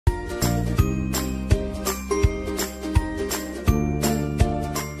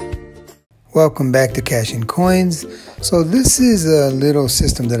Welcome back to Cash and Coins. So this is a little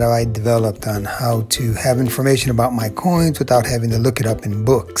system that I developed on how to have information about my coins without having to look it up in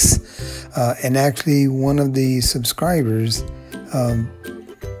books. And actually one of the subscribers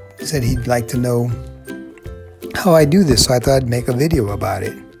said he'd like to know how I do this, so I thought I'd make a video about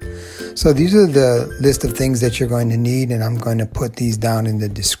it. So these are the list of things that you're going to need, and I'm going to put these down in the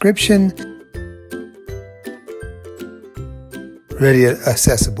description. Ready,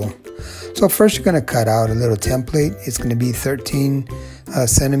 accessible. So first you're going to cut out a little template. It's going to be 13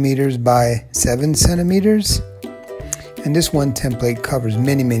 centimeters by 7 centimeters. And this one template covers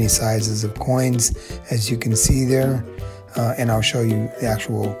many sizes of coins, as you can see there. And I'll show you the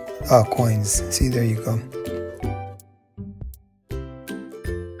actual coins. See, there you go.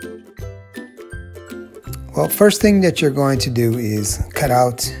 Well, first thing that you're going to do is cut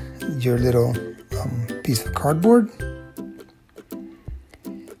out your little piece of cardboard.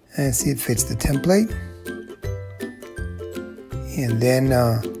 And see, it fits the template. And then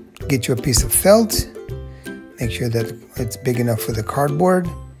get you a piece of felt. Make sure that it's big enough for the cardboard.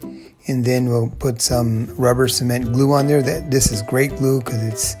 And then we'll put some rubber cement glue on there. This is great glue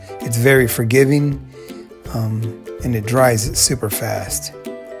because it's very forgiving, and it dries super fast.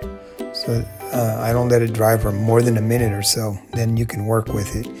 So I don't let it dry for more than a minute or so. Then you can work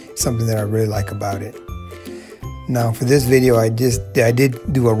with it. It's something that I really like about it. Now for this video, I did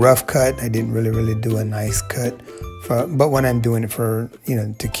do a rough cut. I didn't really do a nice cut, but when I'm doing it for,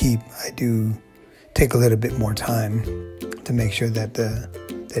 to keep, I do take a little bit more time to make sure that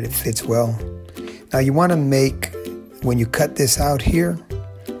that it fits well. Now you want to make, when you cut this out here,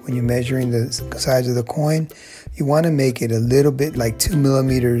 when you're measuring the size of the coin, you want to make it a little bit like 2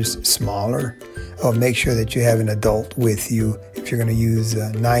 millimeters smaller. Or make sure that you have an adult with you if you're going to use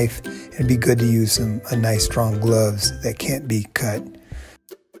a knife. It'd be good to use a nice strong gloves that can't be cut.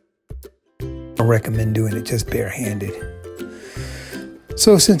 I recommend doing it just barehanded.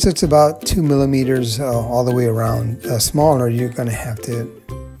 So since it's about 2 millimeters all the way around smaller, you're going to have to,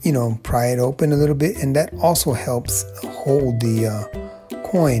 pry it open a little bit, and that also helps hold the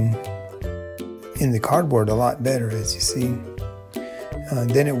coin in the cardboard a lot better, as you see.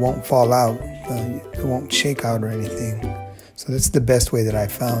 Then it won't fall out. It won't shake out or anything. So that's the best way that I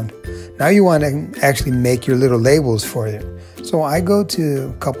found. Now you want to actually make your little labels for it. So I go to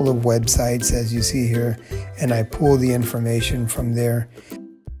a couple of websites, as you see here, and I pull the information from there.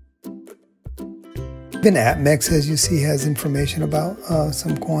 Even AppMex, as you see, has information about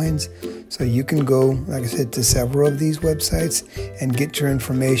some coins. So you can go, like I said, to several of these websites and get your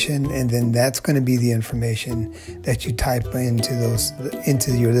information, and then that's going to be the information that you type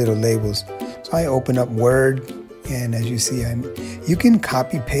into your little labels. So I open up Word, and as you see, you can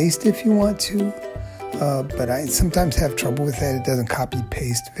copy paste if you want to, but I sometimes have trouble with that. It doesn't copy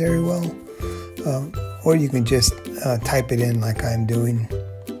paste very well, or you can just type it in like I'm doing.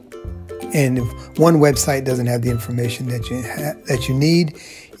 And if one website doesn't have the information that you need,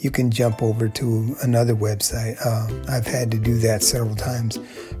 you can jump over to another website. I've had to do that several times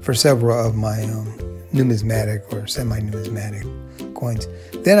for several of my numismatic or semi-numismatic coins.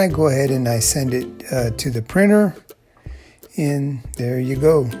 Then I go ahead and I send it to the printer, and there you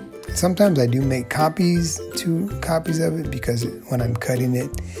go. Sometimes I do make two copies of it, because when I'm cutting it,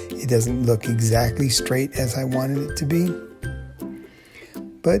 it doesn't look exactly straight as I wanted it to be.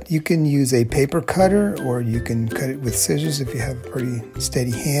 But you can use a paper cutter, or you can cut it with scissors if you have a pretty steady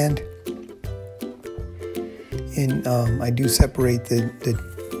hand. And I do separate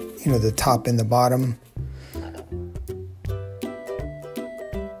the top and the bottom.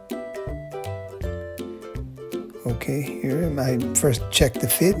 Okay, here I first check the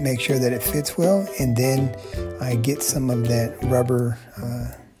fit, make sure that it fits well, and then I get some of that rubber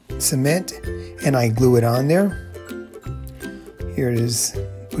cement and I glue it on there. Here it is,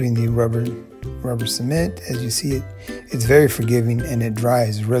 putting the rubber cement. As you see, it's very forgiving and it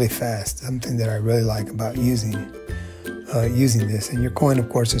dries really fast. Something that I really like about using this. And your coin, of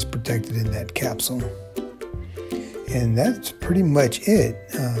course, is protected in that capsule. And that's pretty much it.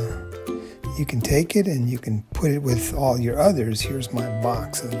 You can take it and you can put it with all your others. Here's my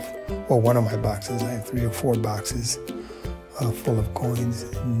box one of my boxes. I have 3 or 4 boxes full of coins.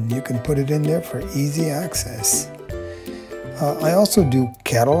 And you can put it in there for easy access. I also do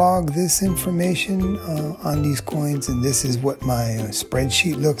catalog this information on these coins, and this is what my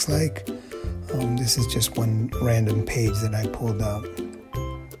spreadsheet looks like. This is just one random page that I pulled out.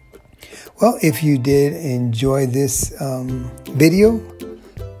 Well, if you did enjoy this video,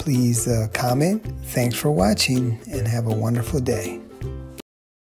 please comment. Thanks for watching, and have a wonderful day.